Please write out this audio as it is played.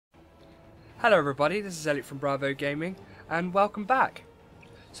Hello everybody, this is Elliot from Bravo Gaming, and welcome back.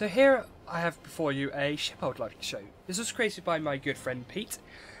 So here I have before you a ship I would like to show you. This was created by my good friend Pete.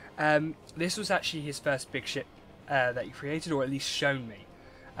 This was actually his first big ship that he created, or at least shown me.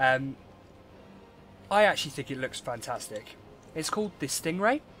 I actually think it looks fantastic. It's called the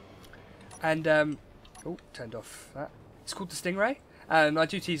Stingray, and oh, turned off that. It's called the Stingray, and I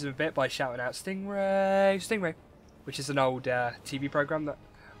do tease him a bit by shouting out Stingray, Stingray, which is an old TV program that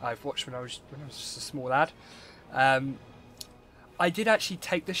I've watched when I was just a small lad. I did actually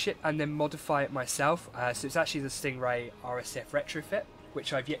take the ship and then modify it myself, so it's actually the Stingray RSF retrofit,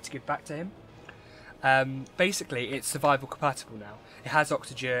 which I've yet to give back to him. Basically, it's survival compatible now. It has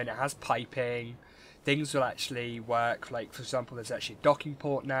oxygen, it has piping, things will actually work. Like, for example, there's actually a docking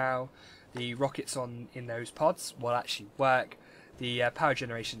port now. The rockets in those pods will actually work. The power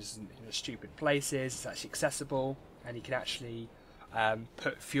generation isn't in stupid places, it's actually accessible, and you can actually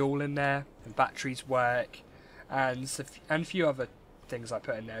put fuel in there, and batteries work, and a few other things I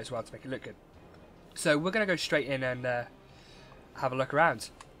put in there as well to make it look good. So we're going to go straight in and have a look around.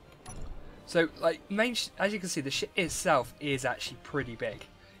 So, like, as you can see, the ship itself is actually pretty big.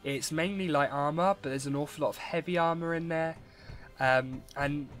 It's mainly light armour, but there's an awful lot of heavy armour in there.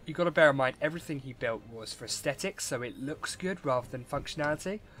 And you've got to bear in mind, everything he built was for aesthetics, so it looks good rather than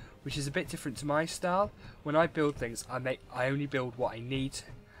functionality, which is a bit different to my style. When I build things, I only build what I need,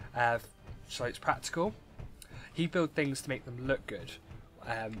 so it's practical. He builds things to make them look good.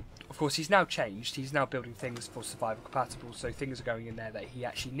 Of course, he's now changed. He's now building things for survival compatible, so things are going in there that he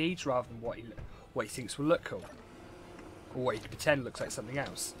actually needs rather than what he thinks will look cool, or what he can pretend looks like something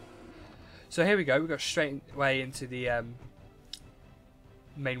else. So here we go. We got straight away into the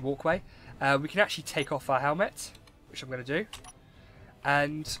main walkway. We can actually take off our helmet, which I'm going to do.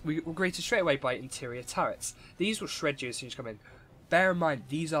 And we were greeted straight away by interior turrets. These will shred you as soon as you come in. Bear in mind,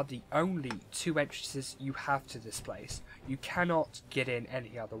 these are the only two entrances you have to this place. You cannot get in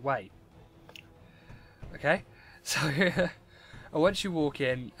any other way. Okay? So, once you walk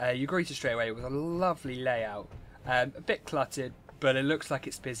in, you're greeted straight away with a lovely layout. A bit cluttered, but it looks like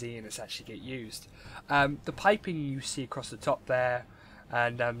it's busy and it's actually get used. The piping you see across the top there,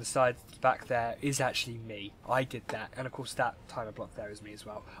 and down the side back there, is actually me. I did that, and of course that timer block there is me as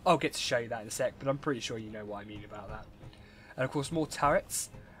well. I'll get to show you that in a sec, but I'm pretty sure you know what I mean about that. And of course more turrets.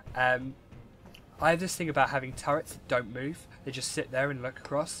 I have this thing about having turrets that don't move. They just sit there and look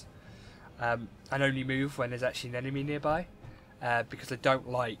across, and only move when there's actually an enemy nearby, because I don't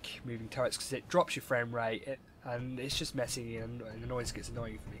like moving turrets because it drops your frame rate, and it's just messy and the noise gets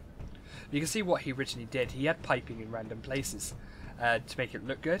annoying for me. You can see what he originally did. He had piping in random places to make it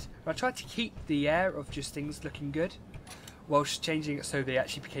look good. And I tried to keep the air of just things looking good whilst changing it so they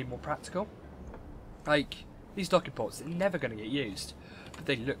actually became more practical. Like, these docking ports, they're never going to get used, but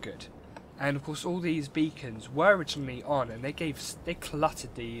they look good. And of course all these beacons were originally on, and they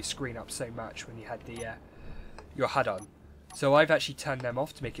cluttered the screen up so much when you had your HUD on. So I've actually turned them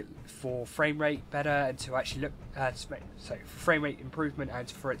off to make it for frame rate better, and to actually look for frame rate improvement and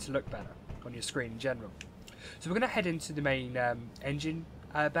for it to look better on your screen in general. So we're going to head into the main engine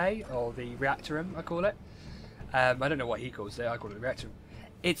bay, or the reactor room, I call it. I don't know what he calls it, I call it the reactor room.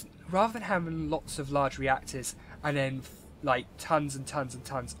 It's, rather than having lots of large reactors and then like tons and tons and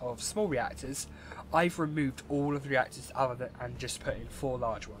tons of small reactors, I've removed all of the reactors and just put in 4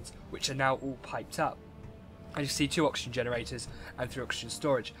 large ones, which are now all piped up. And you see 2 oxygen generators and 3 oxygen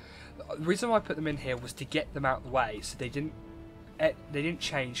storage. The reason why I put them in here was to get them out of the way, so they didn't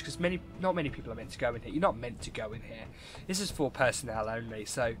change, because not many people are meant to go in here. You're not meant to go in here. This is for personnel only,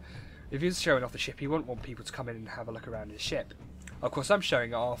 so if he was showing off the ship, he wouldn't want people to come in and have a look around his ship. Of course, I'm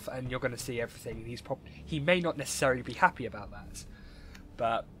showing it off, and you're going to see everything. He may not necessarily be happy about that,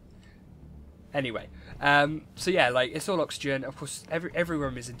 but anyway. So yeah, like, it's all oxygen. Of course, every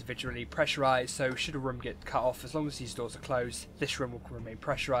room is individually pressurized, so should a room get cut off, as long as these doors are closed, this room will remain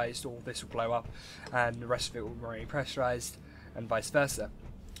pressurized, or this will blow up, and the rest of it will remain pressurized, and vice versa.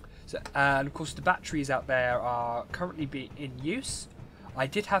 So, and of course the batteries out there are currently in use. I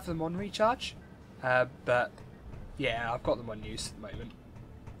did have them on recharge, but yeah, I've got them on use at the moment.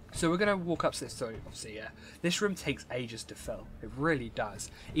 So we're going to walk upstairs. So obviously, yeah, this room takes ages to fill. It really does,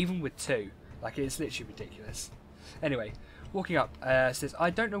 even with 2. Like, it's literally ridiculous. Anyway, walking up, says, I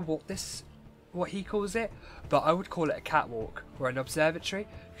don't know what he calls it, but I would call it a catwalk or an observatory,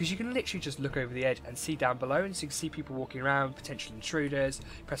 because you can literally just look over the edge and see down below, and so you can see people walking around, potential intruders,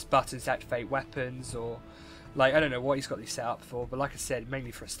 press buttons to activate weapons, or like, I don't know what he's got these set up for, but like I said,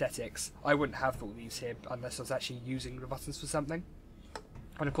 mainly for aesthetics. I wouldn't have all these here unless I was actually using the buttons for something.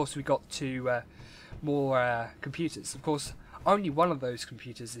 And of course we got 2 more computers. Of course, only one of those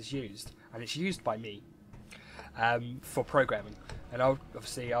computers is used, and it's used by me for programming. And I'll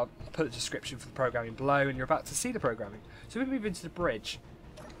put the description for the programming below, and you're about to see the programming. So we move into the bridge.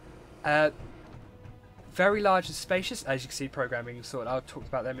 Very large and spacious, as you can see. Programming sorted. I'll talk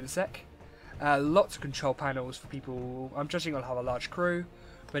about them in a sec. Lots of control panels for people. I'm judging I'll have a large crew,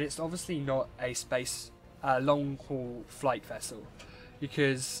 but it's obviously not a long haul flight vessel,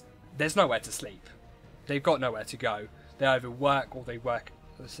 because there's nowhere to sleep. They've got nowhere to go. They either work or they work.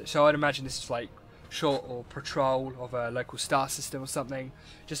 So I'd imagine this is like short or patrol of a local star system or something.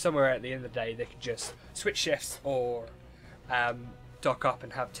 Just somewhere at the end of the day they can just switch shifts or dock up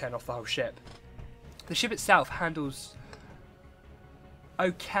and have turn off the whole ship. The ship itself handles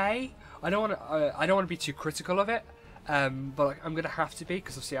okay. I don't want to be too critical of it, but I'm going to have to be,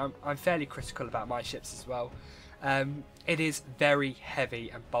 because obviously I'm fairly critical about my ships as well. It is very heavy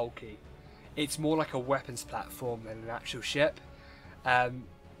and bulky. It's more like a weapons platform than an actual ship. It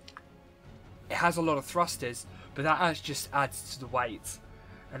has a lot of thrusters, but that just adds to the weight.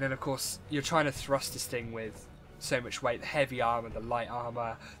 And then of course you're trying to thrust this thing with so much weight: the heavy armor, the light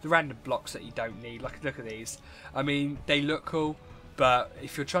armor, the random blocks that you don't need. Look at these. I mean, they look cool, but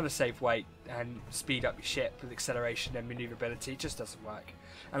if you're trying to save weight and speed up your ship with acceleration and maneuverability, it just doesn't work.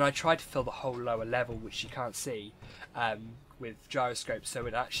 And I tried to fill the whole lower level, which you can't see, with gyroscopes, so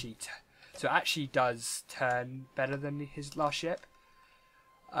it actually does turn better than his last ship.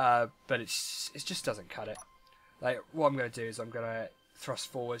 But it just doesn't cut it. Like, what I'm going to do is I'm going to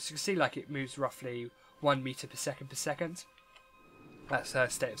thrust forward. So you can see like it moves roughly 1 meter per second. That's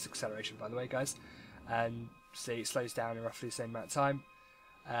state of acceleration, by the way, guys. And see, it slows down in roughly the same amount of time.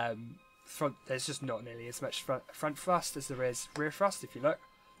 There's just not nearly as much front thrust as there is rear thrust. If you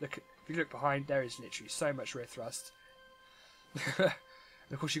look behind, there is literally so much rear thrust. And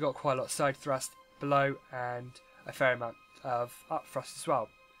of course, you've got quite a lot of side thrust below and a fair amount of up thrust as well.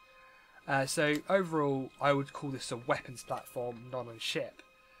 So overall, I would call this a weapons platform, not a ship.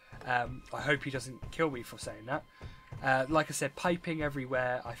 I hope he doesn't kill me for saying that. Like I said, piping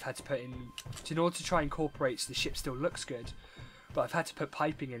everywhere. I've had to put in order to try and incorporate so the ship still looks good, but I've had to put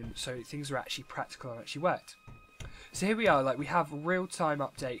piping in so things are actually practical and actually worked. So here we are, like we have real-time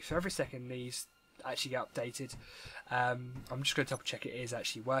updates. So every second these actually get updated. I'm just going to double check it is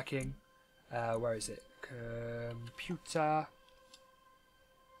actually working. Where is it? Computer.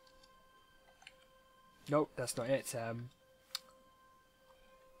 Nope, that's not it.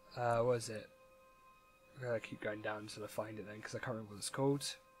 What is it? I'm going to keep going down until I find it then, because I can't remember what it's called.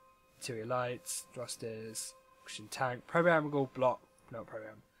 Interior lights, thrusters, oxygen tank, programmable block.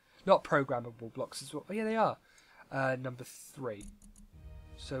 Not programmable blocks as well. Oh yeah, they are. Number 3.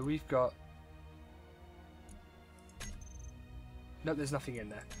 So we've got. Nope, there's nothing in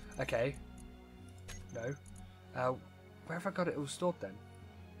there. Okay. No. Where have I got it all stored then?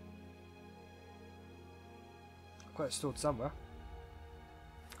 I've got it stored somewhere.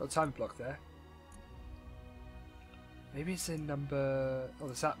 Got a time block there. Maybe it's in number. Oh,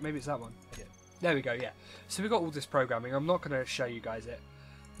 that's that. Maybe it's that one. Yeah. There we go. Yeah. So we got all this programming. I'm not going to show you guys it,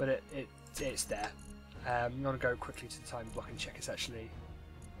 but it's there. I'm going to go quickly to the time block and check it's actually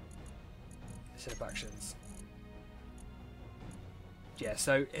set up actions. Yeah.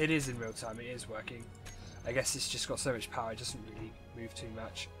 So it is in real time. It is working. I guess it's just got so much power. It doesn't really move too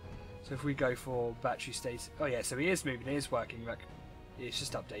much. So if we go for battery state. Oh yeah. So it is moving. It is working. Look. It's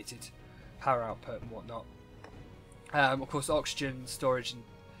just updated power output and whatnot. Of course, oxygen storage. And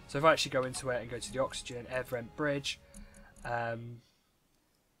so if I actually go into it and go to the oxygen air vent bridge,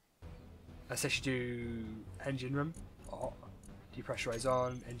 let's actually do engine room. Depressurize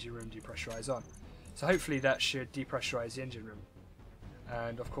on, engine room, depressurize on. So hopefully that should depressurize the engine room.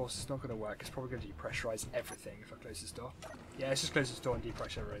 And of course, it's not going to work. It's probably going to depressurize everything if I close this door. Yeah, let's just close this door and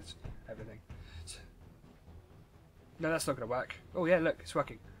depressurize everything. So, no, that's not going to work. Oh yeah, look, it's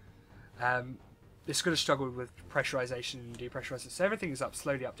working. It's going to struggle with pressurization and depressurization. So everything is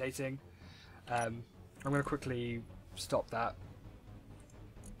slowly updating. I'm going to quickly stop that.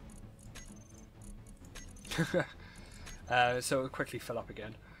 So it'll quickly fill up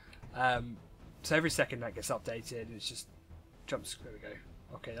again. So every second that gets updated, it just jumps. There we go.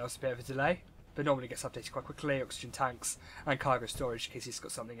 Okay, that was a bit of a delay, but normally it gets updated quite quickly. Oxygen tanks and cargo storage, in case he's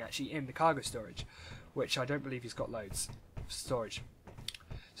got something actually in the cargo storage, which I don't believe he's got loads of storage.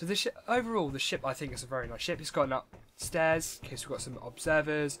 So the overall, the ship I think is a very nice ship. It's got an upstairs in case we've got some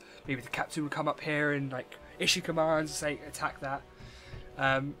observers. Maybe the captain will come up here and like issue commands and say attack that.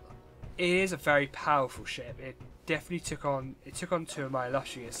 It is a very powerful ship. It definitely took on two of my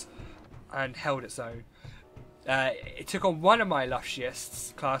illustrious and held its own. It took on one of my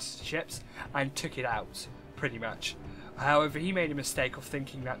illustrious class ships and took it out pretty much. However, he made a mistake of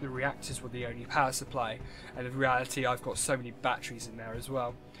thinking that the reactors were the only power supply, and in reality I've got so many batteries in there as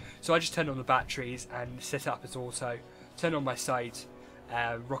well. So I just turned on the batteries and set it up as auto, turned on my side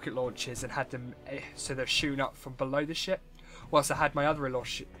rocket launchers and had them so they're shooting up from below the ship, whilst I had my other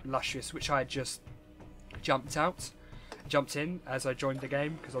illustrious, which I had just jumped in as I joined the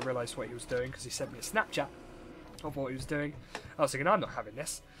game because I realised what he was doing, because he sent me a Snapchat of what he was doing. I was thinking, I'm not having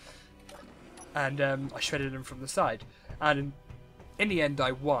this, and I shredded him from the side, and in the end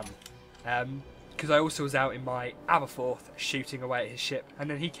I won, because I also was out in my Aberforth shooting away at his ship, and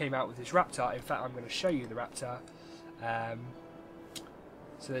then he came out with his Raptor. In fact, I'm going to show you the Raptor.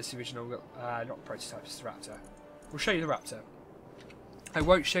 So this is the original, not prototype, it's the Raptor. We'll show you the Raptor. I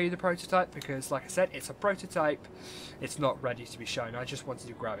won't show you the prototype because, like I said, it's a prototype. It's not ready to be shown. I just wanted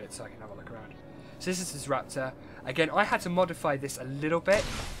to grab it so I can have a look around. So this is his Raptor. Again, I had to modify this a little bit.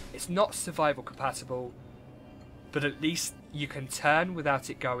 It's not survival compatible, but at least you can turn without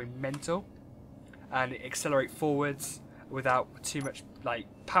it going mental, and accelerate forwards without too much, like,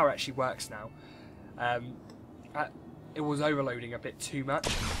 power actually works now. It was overloading a bit too much.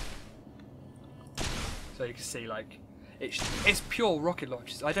 So you can see, like, it's pure rocket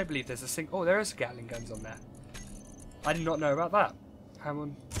launches. I don't believe there's a single... Oh, there is Gatling guns on there. I did not know about that. Hang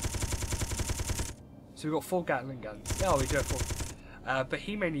on. So we've got 4 Gatling guns. Yeah, we do have 4. But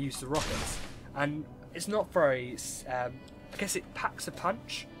he mainly used the rockets. And it's not very... I guess it packs a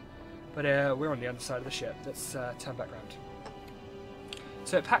punch. But we're on the other side of the ship. Let's turn back round.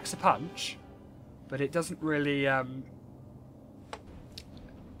 So it packs a punch, but it doesn't really...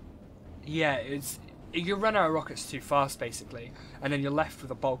 yeah, you run out of rockets too fast, basically, and then you're left with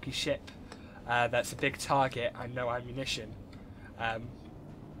a bulky ship that's a big target and no ammunition.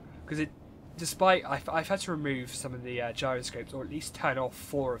 Because despite I've had to remove some of the gyroscopes, or at least turn off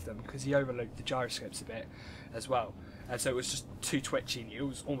 4 of them, because he overloaded the gyroscopes a bit as well, and so it was just too twitchy. It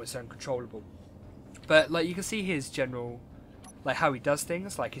was almost uncontrollable. But like you can see his general, like how he does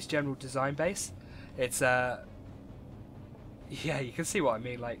things, like his general design base. It's yeah, you can see what I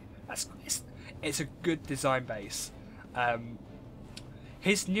mean. Like it's a good design base.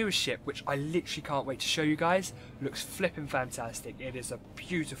 His newest ship, which I literally can't wait to show you guys, looks flipping fantastic. It is a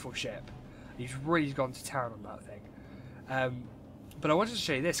beautiful ship. He's really gone to town on that thing. But I wanted to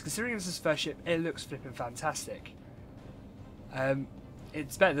show you this. Considering this is his first ship, it looks flipping fantastic.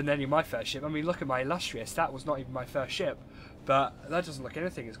 It's better than any of my first ship. I mean, look at my Illustrious. That was not even my first ship, but that doesn't look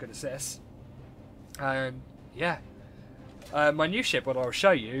anything as good as this. And yeah, my new ship, what I'll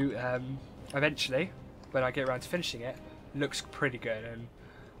show you eventually, when I get around to finishing it, looks pretty good, and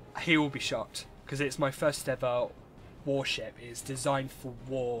he will be shocked because it's my first ever warship. It's designed for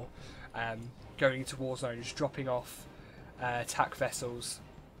war, going into war zones, dropping off attack vessels,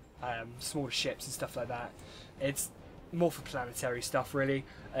 smaller ships and stuff like that. It's more for planetary stuff, really,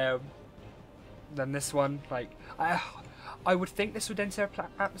 than this one. Like I would think this would enter an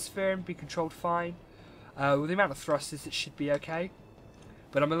atmosphere and be controlled fine. With the amount of thrusters, it should be okay.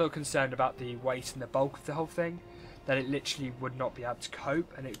 But I'm a little concerned about the weight and the bulk of the whole thing, that it literally would not be able to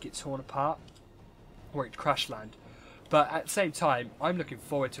cope and it would get torn apart, or it'd crash land. But at the same time, I'm looking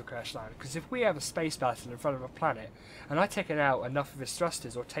forward to a crash land, because if we have a space battle in front of a planet, and I take out enough of his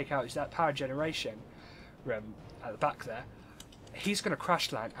thrusters, or take out that power generation at the back there, he's going to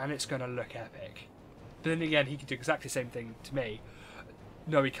crash land, and it's going to look epic. But then again, he could do exactly the same thing to me.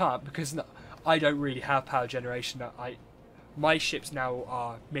 No, he can't, because I don't really have power generation. My ships now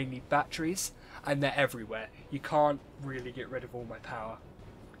are mainly batteries, and they're everywhere. You can't really get rid of all my power.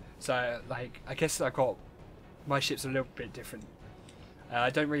 So, like, I guess my ship's a little bit different. I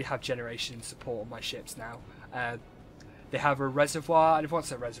don't really have generation support on my ships now. They have a reservoir, and if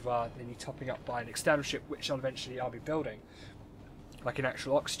once a reservoir, then you're topping up by an external ship, which I'll be building. Like an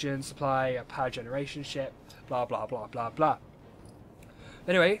actual oxygen supply, a power generation ship, blah blah blah blah blah.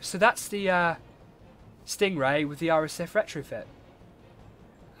 Anyway, so that's the Stingray with the RSF retrofit.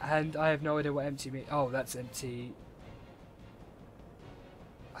 And I have no idea what empty means. Oh, that's empty.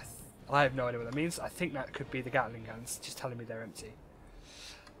 I have no idea what that means. I think that could be the Gatling guns, just telling me they're empty.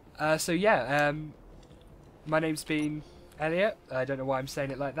 So yeah, my name's been Elliot. I don't know why I'm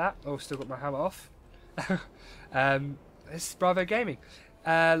saying it like that. Oh, still got my hammer off. This is Bravo Gaming.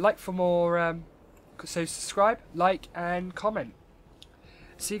 Like for more, so subscribe, like, and comment.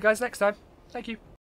 See you guys next time. Thank you.